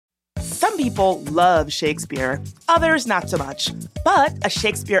Some people love Shakespeare, others not so much. But a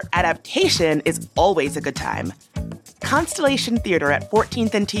Shakespeare adaptation is always a good time. Constellation Theater at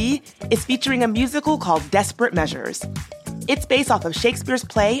 14th and T is featuring a musical called Desperate Measures. It's based off of Shakespeare's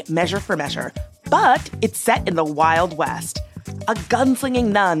play Measure for Measure, but it's set in the Wild West. A gunslinging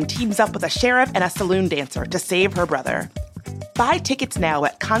nun teams up with a sheriff and a saloon dancer to save her brother. Buy tickets now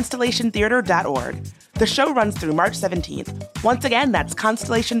at constellationtheater.org. The show runs through March 17th. Once again, that's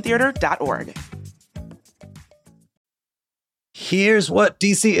constellationtheater.org. Here's what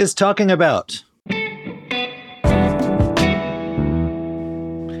DC is talking about.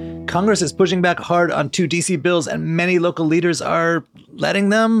 Congress is pushing back hard on 2 DC bills, and many local leaders are letting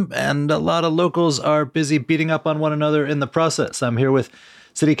them, and a lot of locals are busy beating up on one another in the process. I'm here with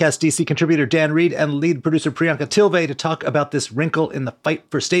CityCast DC contributor Dan Reed and lead producer Priyanka Tilve to talk about this wrinkle in the fight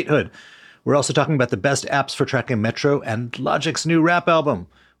for statehood. We're also talking about the best apps for tracking Metro and Logic's new rap album,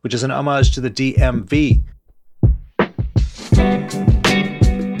 which is an homage to the DMV.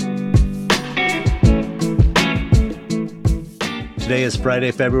 Today is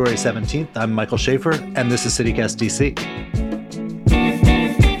Friday, February 17th. I'm Michael Schaefer, and this is CityCast DC.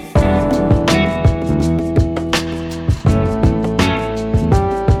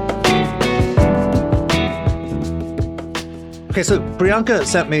 Okay, so Priyanka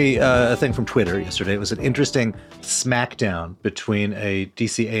sent me a thing from Twitter yesterday. It was an interesting smackdown between a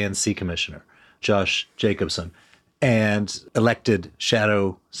DC ANC commissioner, Josh Jacobson, and elected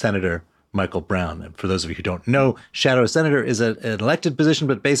shadow senator Michael Brown. And for those of you who don't know, shadow senator is an elected position,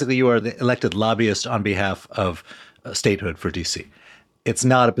 but basically you are the elected lobbyist on behalf of statehood for DC. It's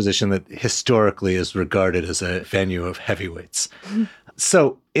not a position that historically is regarded as a venue of heavyweights.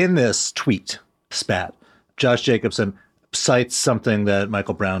 So in this tweet spat, Josh Jacobson cites something that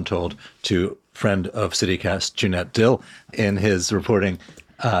Michael Brown told to friend of CityCast, Jeanette Dill, in his reporting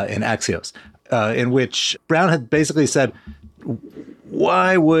in Axios, in which Brown had basically said,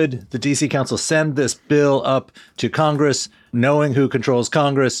 why would the DC Council send this bill up to Congress, knowing who controls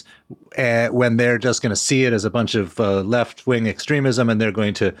Congress, when they're just going to see it as a bunch of left-wing extremism and they're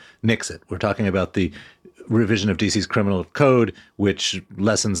going to nix it? We're talking about the revision of DC's criminal code, which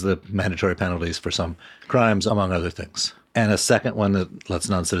lessens the mandatory penalties for some crimes, among other things. And a second one that lets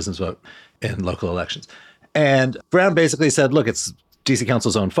non-citizens vote in local elections. And Brown basically said, look, it's DC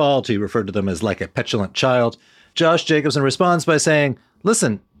Council's own fault. He referred to them as like a petulant child. Josh Jacobson responds by saying,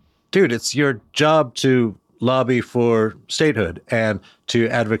 listen, dude, it's your job to lobby for statehood and to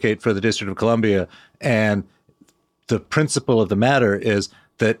advocate for the District of Columbia. And the principle of the matter is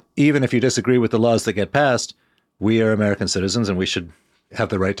that even if you disagree with the laws that get passed, we are American citizens and we should have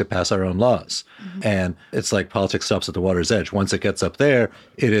the right to pass our own laws. Mm-hmm. And it's like politics stops at the water's edge. Once it gets up there,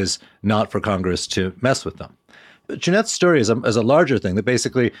 it is not for Congress to mess with them. Jeanette's story is a larger thing that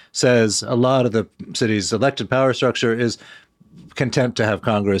basically says a lot of the city's elected power structure is content to have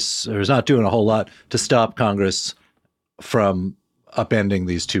Congress, or is not doing a whole lot to stop Congress from upending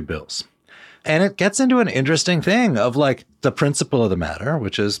these 2 bills. And it gets into an interesting thing of like the principle of the matter,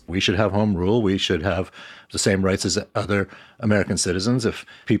 which is we should have home rule. We should have the same rights as other American citizens. If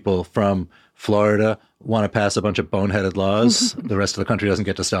people from Florida want to pass a bunch of boneheaded laws, the rest of the country doesn't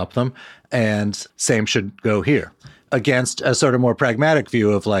get to stop them. And same should go here. Against a sort of more pragmatic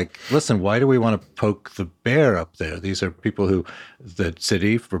view of like, listen, why do we want to poke the bear up there? These are people who the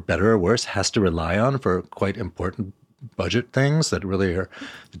city, for better or worse, has to rely on for quite important budget things that really are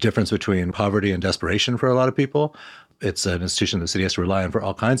the difference between poverty and desperation for a lot of people. It's an institution the city has to rely on for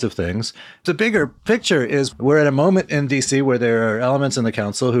all kinds of things. The bigger picture is we're at a moment in DC where there are elements in the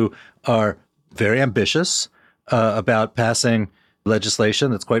council who are very ambitious about passing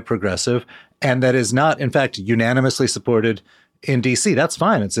legislation that's quite progressive and that is not, in fact, unanimously supported in DC. That's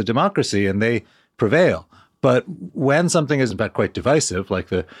fine. It's a democracy and they prevail. But when something is, in fact, quite divisive, like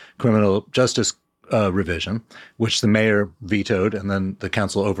the criminal justice revision, which the mayor vetoed and then the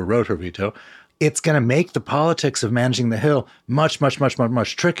council overrode her veto, it's going to make the politics of managing the Hill much, much, much, much,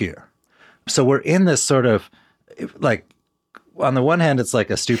 much trickier. So we're in this sort of, like, on the one hand, it's like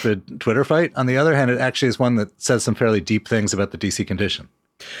a stupid Twitter fight. On the other hand, it actually is one that says some fairly deep things about the DC condition.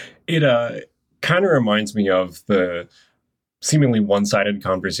 It kind of reminds me of the seemingly one-sided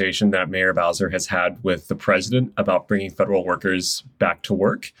conversation that Mayor Bowser has had with the president about bringing federal workers back to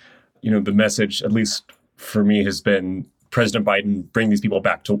work. You know, the message, at least for me, has been President Biden, bring these people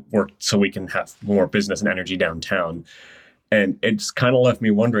back to work so we can have more business and energy downtown. And it's kind of left me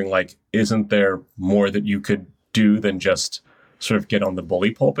wondering, like, isn't there more that you could do than just sort of get on the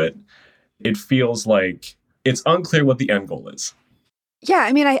bully pulpit? It feels like it's unclear what the end goal is. Yeah,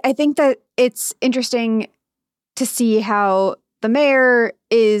 I mean, I think that it's interesting to see how the mayor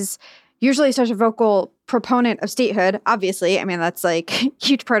is, usually such a vocal proponent of statehood, obviously. I mean, that's like a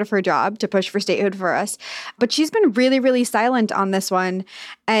huge part of her job to push for statehood for us. But she's been really, really silent on this one.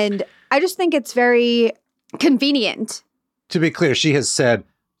 And I just think it's very convenient. To be clear, she has said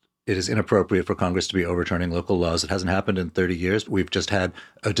it is inappropriate for Congress to be overturning local laws. It hasn't happened in 30 years. We've just had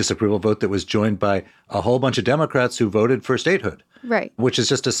a disapproval vote that was joined by a whole bunch of Democrats who voted for statehood. Right. Which is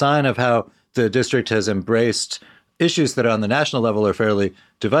just a sign of how the district has embraced issues that on the national level are fairly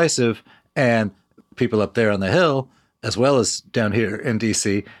divisive, and people up there on the Hill, as well as down here in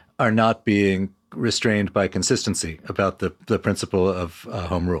D.C., are not being restrained by consistency about the principle of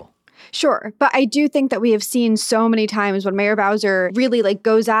home rule. Sure. But I do think that we have seen so many times when Mayor Bowser really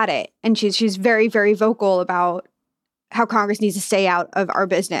goes at it, and she's very, very vocal about how Congress needs to stay out of our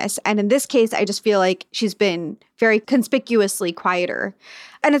business. And in this case, I just feel like she's been very conspicuously quieter.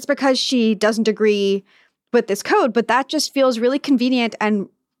 And it's because she doesn't agree with this code, but that just feels really convenient and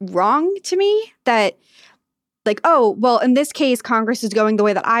wrong to me that oh, well, in this case, Congress is going the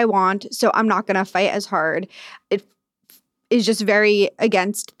way that I want, so I'm not going to fight as hard. It is just very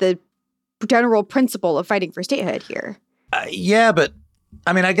against the general principle of fighting for statehood here. Yeah, but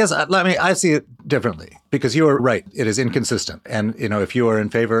I mean, I guess I see it differently because you are right. It is inconsistent. And, if you are in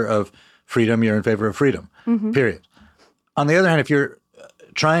favor of freedom, you're in favor of freedom, period. On the other hand, if you're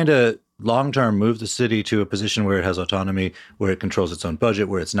trying to long-term move the city to a position where it has autonomy, where it controls its own budget,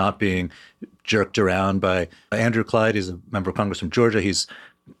 where it's not being jerked around by Andrew Clyde. He's a member of Congress from Georgia. He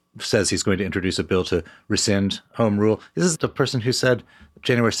says he's going to introduce a bill to rescind home rule. This is the person who said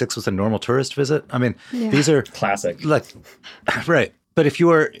January 6th was a normal tourist visit. I mean, These are classic. Right. But if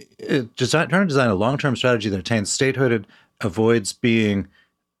you are trying to design a long-term strategy that attains statehood and avoids being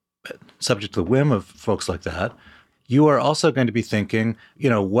subject to the whim of folks like that, you are also going to be thinking,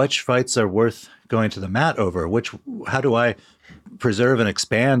 which fights are worth going to the mat over? How do I preserve and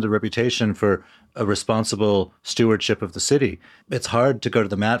expand the reputation for a responsible stewardship of the city? It's hard to go to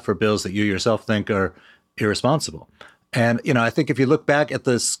the mat for bills that you yourself think are irresponsible. And, I think if you look back at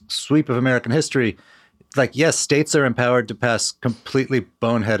the sweep of American history, yes, states are empowered to pass completely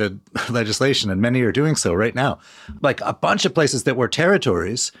boneheaded legislation, and many are doing so right now. A bunch of places that were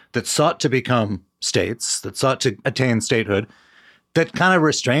territories that sought to become states, that sought to attain statehood, that kind of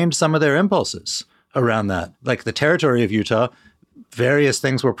restrained some of their impulses around that. Like the territory of Utah, various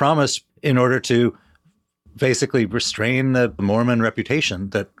things were promised in order to basically restrain the Mormon reputation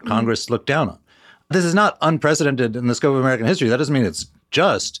that Congress looked down on. This is not unprecedented in the scope of American history. That doesn't mean it's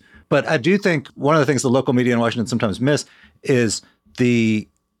just. But I do think one of the things the local media in Washington sometimes miss is the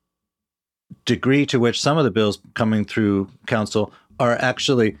degree to which some of the bills coming through council are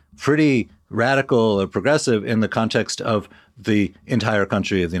actually pretty radical or progressive in the context of the entire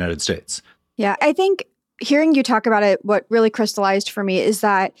country of the United States. Yeah, I think hearing you talk about it, what really crystallized for me is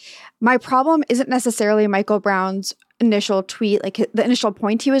that my problem isn't necessarily Michael Brown's initial tweet, the initial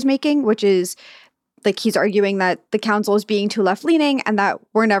point he was making, which is he's arguing that the council is being too left-leaning and that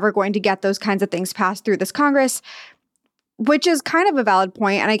we're never going to get those kinds of things passed through this Congress, which is kind of a valid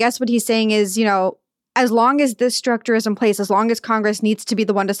point. And I guess what he's saying is, as long as this structure is in place, as long as Congress needs to be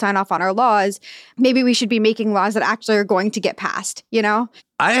the one to sign off on our laws, maybe we should be making laws that actually are going to get passed,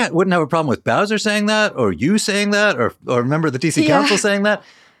 I wouldn't have a problem with Bowser saying that, or you saying that, or remember the DC Council saying that.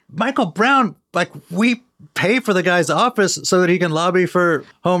 Michael Brown, we pay for the guy's office so that he can lobby for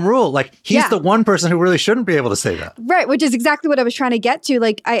home rule. He's the one person who really shouldn't be able to say that. Right, which is exactly what I was trying to get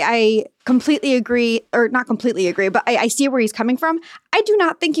to. I completely agree, or not completely agree, but I see where he's coming from. I do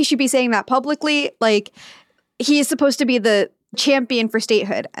not think he should be saying that publicly. He is supposed to be the champion for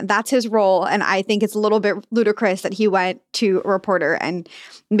statehood, and that's his role. And I think it's a little bit ludicrous that he went to a reporter and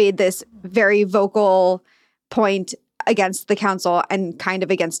made this very vocal point against the council and kind of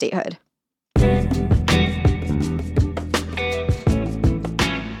against statehood.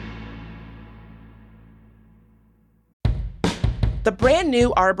 The brand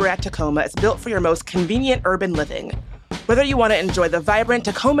new Arbor at Tacoma is built for your most convenient urban living. Whether you want to enjoy the vibrant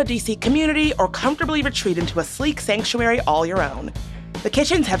Tacoma, D.C. community or comfortably retreat into a sleek sanctuary all your own. The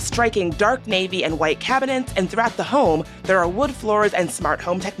kitchens have striking dark navy and white cabinets, and throughout the home, there are wood floors and smart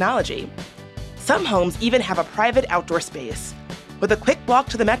home technology. Some homes even have a private outdoor space. With a quick walk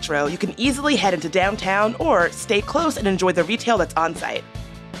to the Metro, you can easily head into downtown or stay close and enjoy the retail that's on site.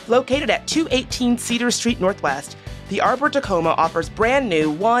 Located at 218 Cedar Street Northwest, the Arbor Tacoma offers brand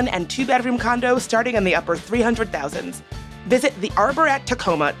new 1- and 2-bedroom condos starting in the upper 300,000s. Visit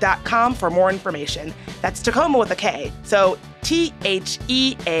thearbораttacoma.com for more information. That's Tacoma with a K, so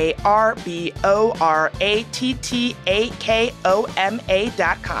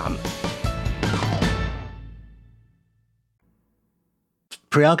TheArborattacoma.com.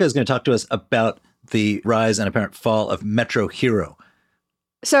 Priyanka is going to talk to us about the rise and apparent fall of MetroHero.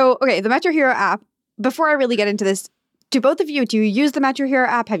 So, okay, the MetroHero app, before I really get into this, do you use the MetroHero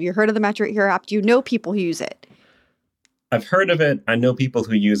app? Have you heard of the MetroHero app? Do you know people who use it? I've heard of it. I know people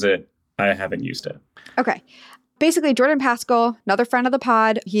who use it. I haven't used it. Okay. Basically, Jordan Pascal, another friend of the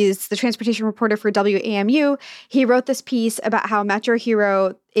pod, he's the transportation reporter for WAMU. He wrote this piece about how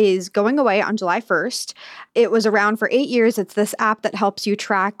MetroHero is going away on July 1st. It was around for 8 years. It's this app that helps you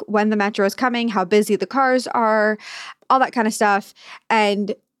track when the metro is coming, how busy the cars are, all that kind of stuff.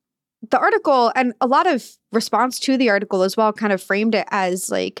 And the article, and a lot of response to the article as well, kind of framed it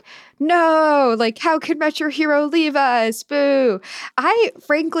as like, no, like, how could MetroHero leave us? Boo. I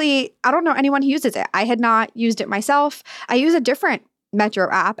don't know anyone who uses it. I had not used it myself. I use a different Metro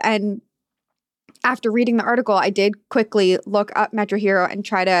app. And after reading the article, I did quickly look up MetroHero and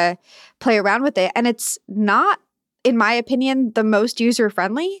try to play around with it. And it's not, in my opinion, the most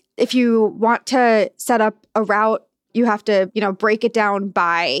user-friendly. If you want to set up a route, you have to, break it down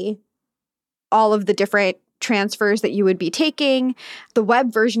by all of the different transfers that you would be taking. The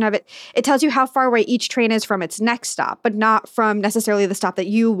web version of it, it tells you how far away each train is from its next stop, but not from necessarily the stop that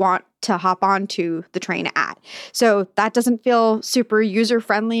you want to hop onto the train at. So that doesn't feel super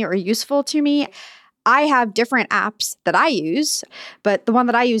user-friendly or useful to me. I have different apps that I use, but the one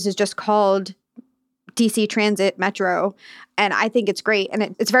that I use is just called DC Transit Metro, and I think it's great.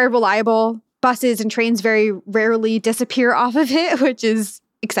 And it's very reliable. Buses and trains very rarely disappear off of it, which is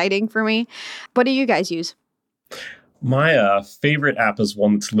exciting for me. What do you guys use? My favorite app is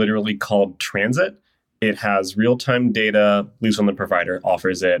one that's literally called Transit. It has real-time data, at least when the provider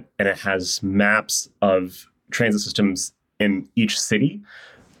offers it, and it has maps of transit systems in each city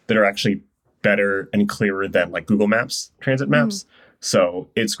that are actually better and clearer than like Google Maps transit maps. So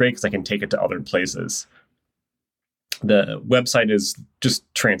it's great because I can take it to other places. The website is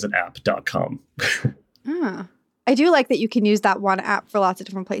just transitapp.com. I do like that you can use that one app for lots of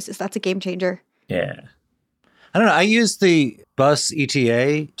different places. That's a game changer. Yeah. I don't know. I use the bus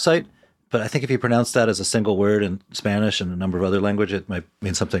ETA site, but I think if you pronounce that as a single word in Spanish and a number of other languages, it might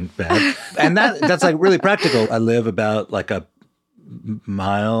mean something bad. And that's like really practical. I live about like a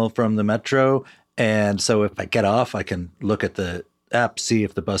mile from the metro. And so if I get off, I can look at the app, see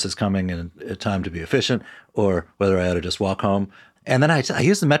if the bus is coming in time to be efficient or whether I ought to just walk home. And then I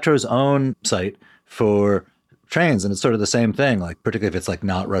use the Metro's own site for trains, and it's sort of the same thing, like particularly if it's like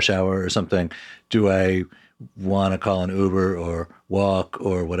not rush hour or something. Do I want to call an Uber or walk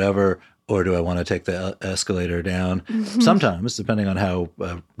or whatever, or do I want to take the escalator down? Sometimes, depending on how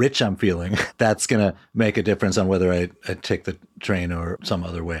rich I'm feeling, that's going to make a difference on whether I take the train or some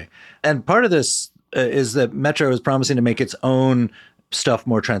other way. And part of this is that Metro is promising to make its own stuff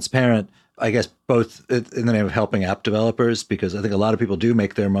more transparent, I guess, both in the name of helping app developers, because I think a lot of people do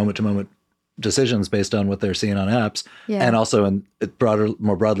make their moment-to-moment decisions based on what they're seeing on apps, and also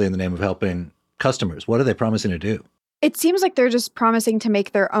more broadly in the name of helping customers. What are they promising to do? It seems like they're just promising to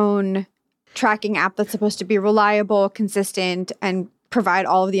make their own tracking app that's supposed to be reliable, consistent, and provide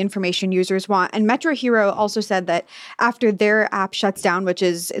all of the information users want. And MetroHero also said that after their app shuts down,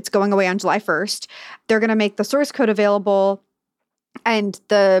 it's going away on July 1st, they're going to make the source code available. And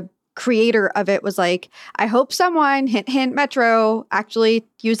the creator of it was like, I hope someone, hint, hint, Metro, actually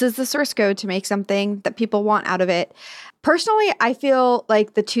uses the source code to make something that people want out of it. Personally, I feel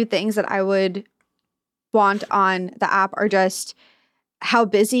like the two things that I would want on the app are just how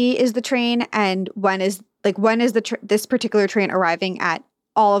busy is the train and when is this particular train arriving at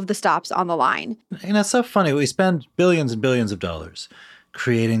all of the stops on the line. And it's so funny. We spend billions and billions of dollars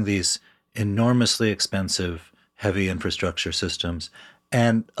creating these enormously expensive, heavy infrastructure systems.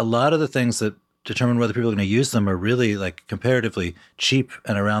 And a lot of the things that determine whether people are going to use them are really like comparatively cheap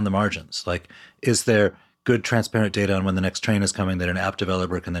and around the margins. Like, is there good transparent data on when the next train is coming that an app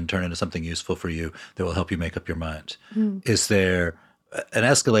developer can then turn into something useful for you that will help you make up your mind? Is there an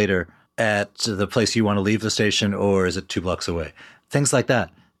escalator at the place you want to leave the station, or is it 2 blocks away? Things like that.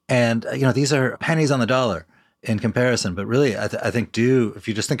 And, these are pennies on the dollar in comparison. But really, I think if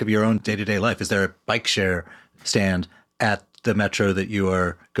you just think of your own day-to-day life, is there a bike share stand at the metro that you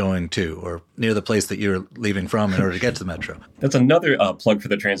are going to, or near the place that you're leaving from in order to get to the metro? That's another plug for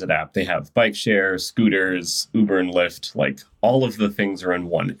the transit app. They have bike share, scooters, Uber and Lyft, like all of the things are in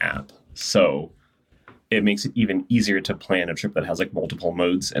one app. So it makes it even easier to plan a trip that has like multiple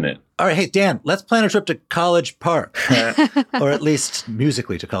modes in it. All right, hey, Dan, let's plan a trip to College Park, or at least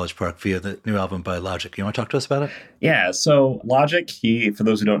musically to College Park via the new album by Logic. You want to talk to us about it? Yeah, so Logic, for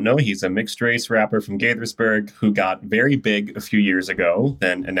those who don't know, he's a mixed race rapper from Gaithersburg who got very big a few years ago,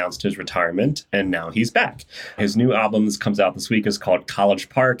 then announced his retirement, and now he's back. His new album that comes out this week is called College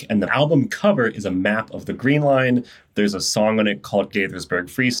Park, and the album cover is a map of the Green Line. There's a song on it called Gaithersburg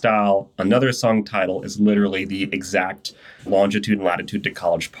Freestyle. Another song title is literally the exact longitude and latitude to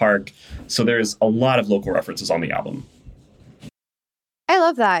College Park. So there's a lot of local references on the album. I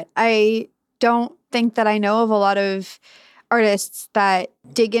love that. I don't think that I know of a lot of artists that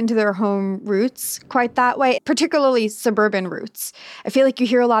dig into their home roots quite that way, particularly suburban roots. I feel like you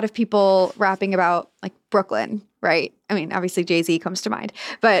hear a lot of people rapping about like Brooklyn, right? I mean, obviously Jay-Z comes to mind,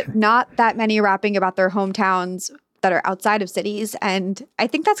 but not that many rapping about their hometowns that are outside of cities. And I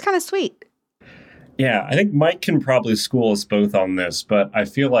think that's kind of sweet. Yeah, I think Mike can probably school us both on this, but I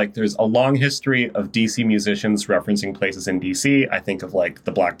feel like there's a long history of DC musicians referencing places in DC. I think of like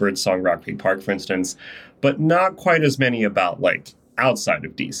the Blackbird song Rock Creek Park, for instance, but not quite as many about like outside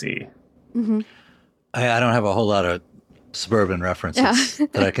of DC. Mm-hmm. I don't have a whole lot of suburban references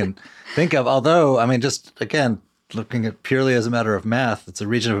that I can think of. Although, I mean, just again, looking at purely as a matter of math, it's a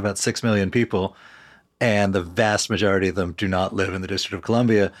region of about 6 million people. And the vast majority of them do not live in the District of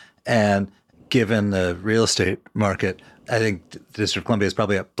Columbia. And given the real estate market, I think the District of Columbia is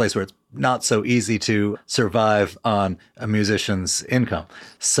probably a place where it's not so easy to survive on a musician's income.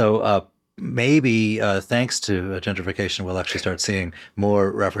 So maybe thanks to gentrification, we'll actually start seeing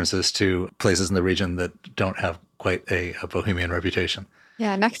more references to places in the region that don't have quite a bohemian reputation.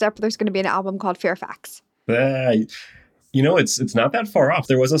 Yeah, next up, there's going to be an album called Fairfax. You know, it's not that far off.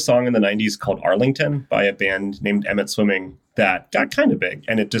 There was a song in the 90s called Arlington by a band named Emmett Swimming that got kind of big,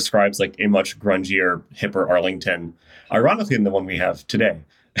 and it describes like a much grungier, hipper Arlington, ironically than the one we have today.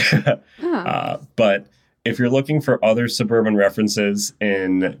 But if you're looking for other suburban references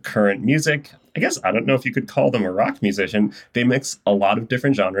in current music, I guess I don't know if you could call them a rock musician. They mix a lot of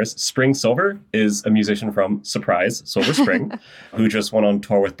different genres. Spring Silver is a musician from Surprise, Silver Spring, who just went on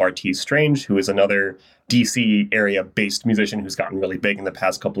tour with Bartees Strange, who is another DC area-based musician who's gotten really big in the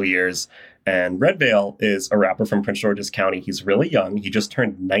past couple of years. And Red Veil is a rapper from Prince George's County. He's really young. He just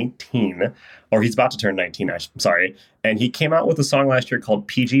turned 19, or he's about to turn 19, I'm sorry. And he came out with a song last year called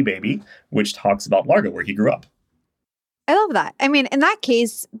PG Baby, which talks about Largo, where he grew up. I love that. I mean, in that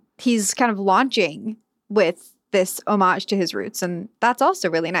case, he's kind of launching with this homage to his roots, and that's also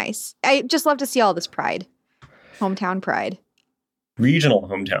really nice. I just love to see all this pride, hometown pride. Regional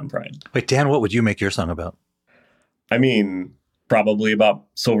hometown pride. Wait, Dan, what would you make your song about? I mean, probably about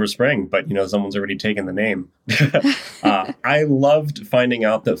Silver Spring, but, you know, someone's already taken the name. I loved finding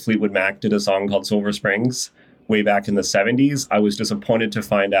out that Fleetwood Mac did a song called Silver Springs way back in the 70s. I was disappointed to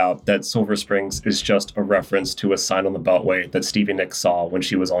find out that Silver Springs is just a reference to a sign on the Beltway that Stevie Nicks saw when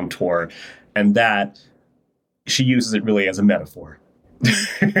she was on tour, and that she uses it really as a metaphor,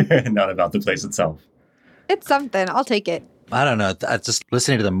 not about the place itself. It's something. I'll take it. I don't know. Just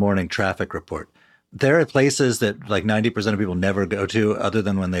listening to the morning traffic report, there are places that like 90% of people never go to other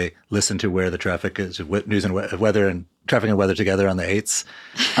than when they listen to where the traffic is, news and weather and traffic and weather together on the 8s.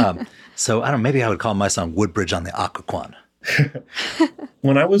 So I don't know, maybe I would call my song Woodbridge on the Occoquan.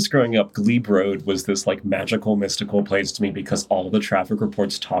 When I was growing up, Glebe Road was this like magical, mystical place to me because all the traffic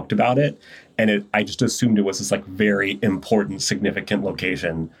reports talked about it. And I just assumed it was this like very important, significant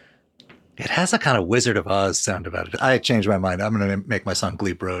location. It has a kind of Wizard of Oz sound about it. I changed my mind. I'm going to make my song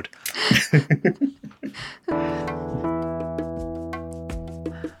Glebe Road.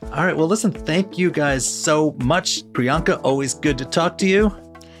 All right. Well, listen, thank you guys so much. Priyanka, always good to talk to you.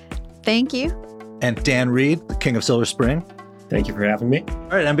 Thank you. And Dan Reed, the king of Silver Spring. Thank you for having me. All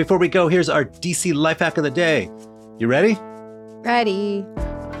right. And before we go, here's our DC Life Hack of the Day. You ready? Ready.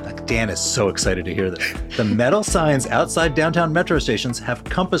 Dan is so excited to hear this. The metal signs outside downtown metro stations have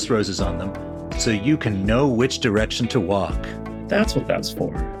compass roses on them, so you can know which direction to walk. That's what that's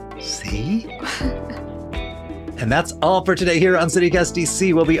for. See? And that's all for today here on CityCast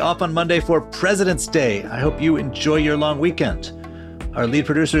DC. We'll be off on Monday for President's Day. I hope you enjoy your long weekend. Our lead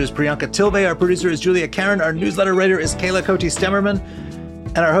producer is Priyanka Tilve. Our producer is Julia Karen. Our newsletter writer is Kayla Cote-Stemmerman.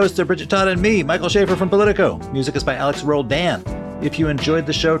 And our hosts are Bridget Todd and me, Michael Schaefer from Politico. Music is by Alex Roldan. If you enjoyed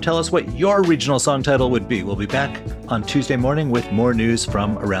the show, tell us what your regional song title would be. We'll be back on Tuesday morning with more news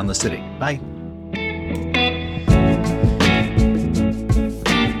from around the city. Bye.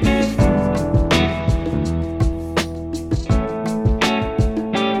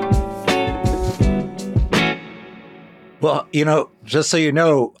 Well, just so you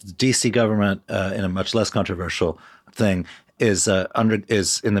know, the DC government, in a much less controversial thing, is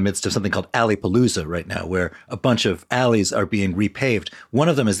in the midst of something called Alley-palooza right now, where a bunch of alleys are being repaved. One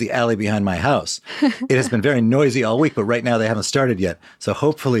of them is the alley behind my house. It has been very noisy all week, but right now they haven't started yet. So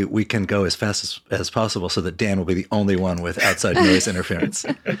hopefully we can go as fast as possible so that Dan will be the only one with outside noise interference.